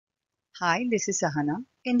Hi, this is Sahana.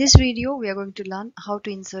 In this video, we are going to learn how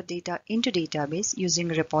to insert data into database using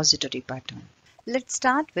repository pattern. Let's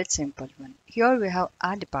start with simple one. Here we have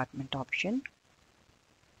Add Department option.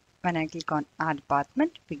 When I click on Add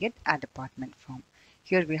Department, we get Add Department form.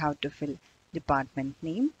 Here we have to fill department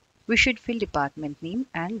name. We should fill department name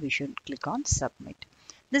and we should click on Submit.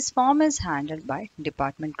 This form is handled by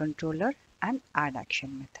Department Controller and Add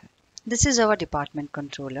Action method. This is our Department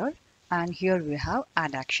Controller. And here we have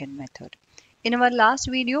add action method. In our last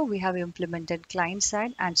video, we have implemented client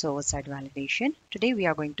side and server side validation. Today we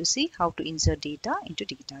are going to see how to insert data into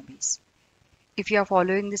database. If you are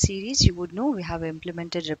following the series, you would know we have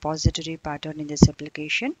implemented repository pattern in this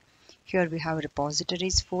application. Here we have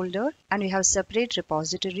repositories folder and we have separate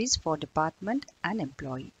repositories for department and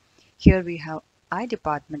employee. Here we have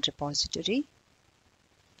iDepartment repository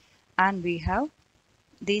and we have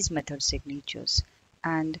these method signatures,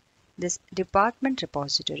 and this department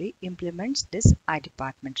repository implements this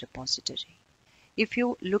iDepartment repository. If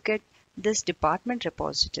you look at this department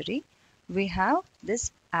repository, we have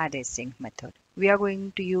this add async method. We are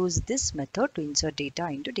going to use this method to insert data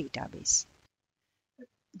into database.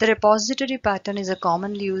 The repository pattern is a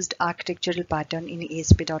commonly used architectural pattern in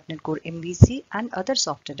ASP.NET Core MVC and other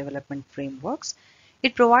software development frameworks.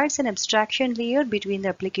 It provides an abstraction layer between the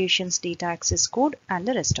application's data access code and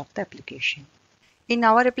the rest of the application. In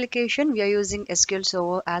our application, we are using SQL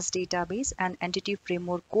Server as database and Entity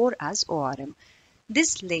Framework Core as ORM.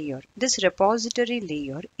 This layer, this repository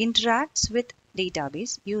layer, interacts with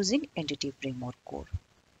database using Entity Framework Core.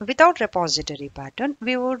 Without repository pattern,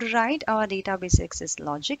 we would write our database access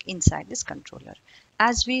logic inside this controller.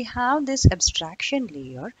 As we have this abstraction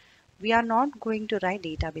layer, we are not going to write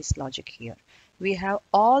database logic here. We have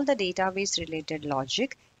all the database related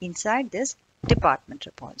logic inside this department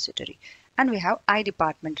repository. And we have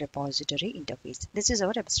iDepartment repository interface. This is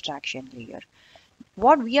our abstraction layer.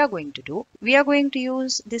 What we are going to do, we are going to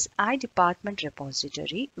use this iDepartment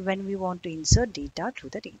repository when we want to insert data to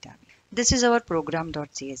the database. This is our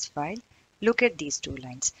program.cs file. Look at these two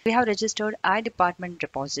lines. We have registered iDepartment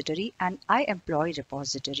repository and iEmployee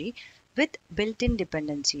repository with built-in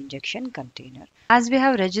dependency injection container. As we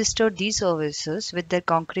have registered these services with their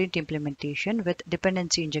concrete implementation with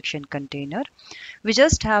dependency injection container, we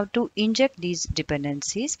just have to inject these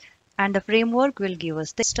dependencies and the framework will give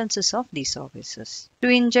us the instances of these services. To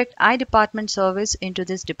inject iDepartment service into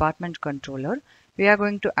this department controller, we are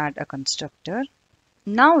going to add a constructor.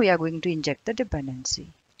 Now we are going to inject the dependency.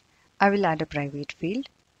 I will add a private field.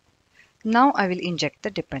 Now I will inject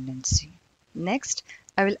the dependency. Next,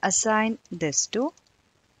 I will assign this to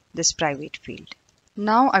this private field.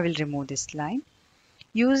 Now I will remove this line.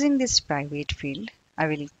 Using this private field, I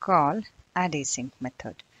will call add async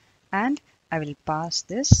method and I will pass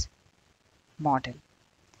this model.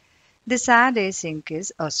 This add async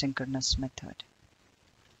is a synchronous method.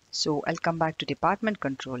 So I'll come back to department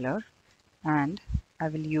controller and I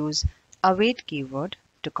will use await keyword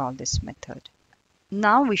to call this method.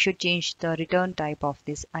 Now we should change the return type of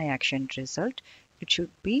this iAction result. It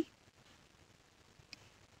should be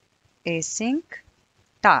async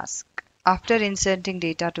task. After inserting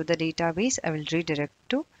data to the database, I will redirect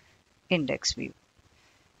to index view.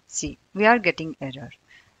 See, we are getting error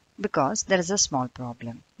because there is a small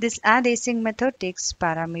problem. This add async method takes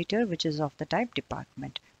parameter which is of the type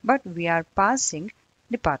department, but we are passing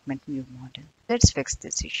department view model. Let's fix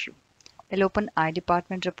this issue. I'll open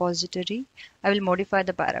iDepartment repository. I will modify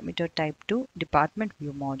the parameter type to department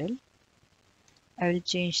view model. I will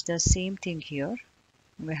change the same thing here.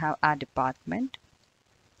 We have add department.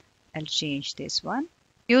 I'll change this one.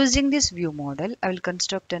 Using this view model, I will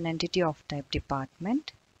construct an entity of type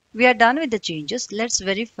department. We are done with the changes. Let's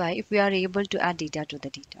verify if we are able to add data to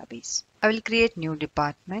the database. I will create new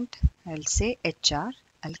department. I'll say HR.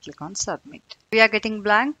 I'll click on submit. We are getting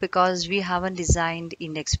blank because we haven't designed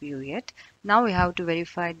index view yet. Now we have to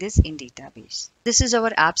verify this in database. This is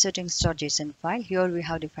our app settings.json file. Here we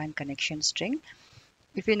have defined connection string.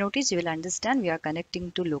 If you notice, you will understand we are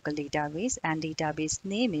connecting to local database and database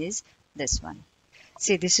name is this one.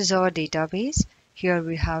 See, this is our database. Here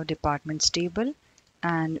we have departments table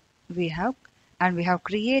and we have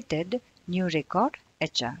created new record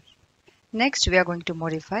HR. Next, we are going to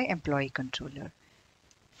modify employee controller.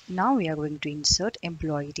 Now we are going to insert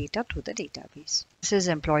employee data to the database. This is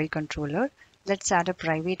employee controller. Let's add a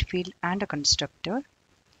private field and a constructor.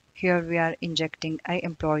 Here we are injecting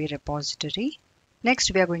iEmployee repository.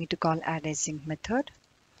 Next, we are going to call add async method.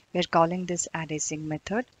 We are calling this add async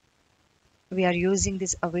method. We are using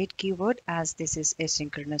this await keyword as this is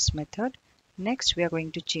asynchronous method. Next, we are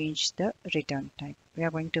going to change the return type. We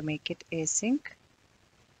are going to make it async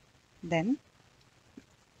then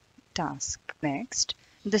task. Next,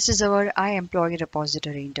 this is our iEmployee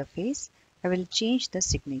repository interface. I will change the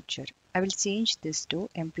signature. I will change this to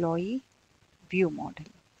employee view model.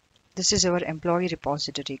 This is our employee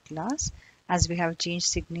repository class. As we have changed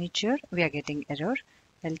signature, we are getting error.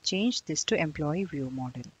 I'll change this to employee view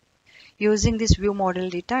model. Using this view model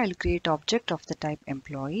data, I'll create object of the type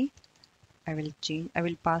employee. I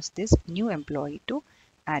will pass this new employee to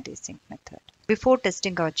add async method. Before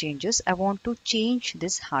testing our changes, I want to change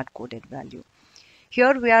this hard-coded value.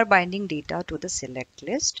 Here we are binding data to the select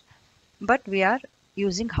list, but we are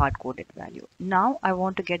using hard-coded value. Now I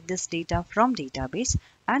want to get this data from database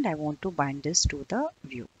and I want to bind this to the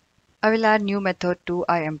view. I will add new method to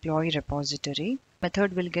iEmployee repository.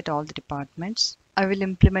 Method will get all the departments. I will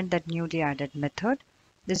implement that newly added method.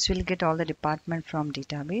 This will get all the department from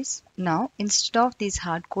database. Now, instead of these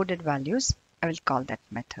hard-coded values, I will call that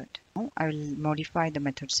method. Now, I will modify the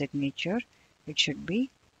method signature. It should be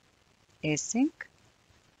async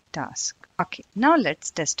task. Okay, now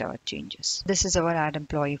let's test our changes. This is our add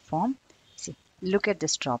employee form. See, look at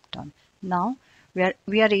this drop down. Now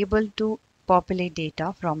we are able to populate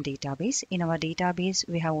data from database. In our database,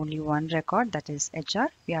 we have only one record, that is HR.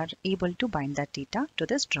 We are able to bind that data to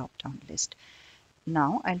this drop down list.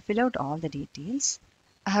 Now I'll fill out all the details.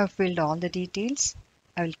 I have filled all the details.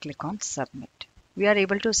 I will click on submit. We are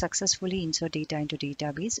able to successfully insert data into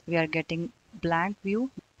database. We are getting blank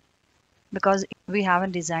view because we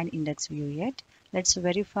haven't designed index view yet. Let's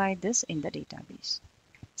verify this in the database.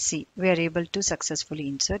 See, we are able to successfully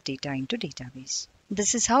insert data into database.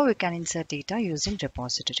 This is how we can insert data using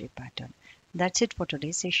repository pattern. That's it for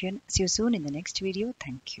today's session. See you soon in the next video.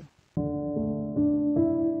 Thank you.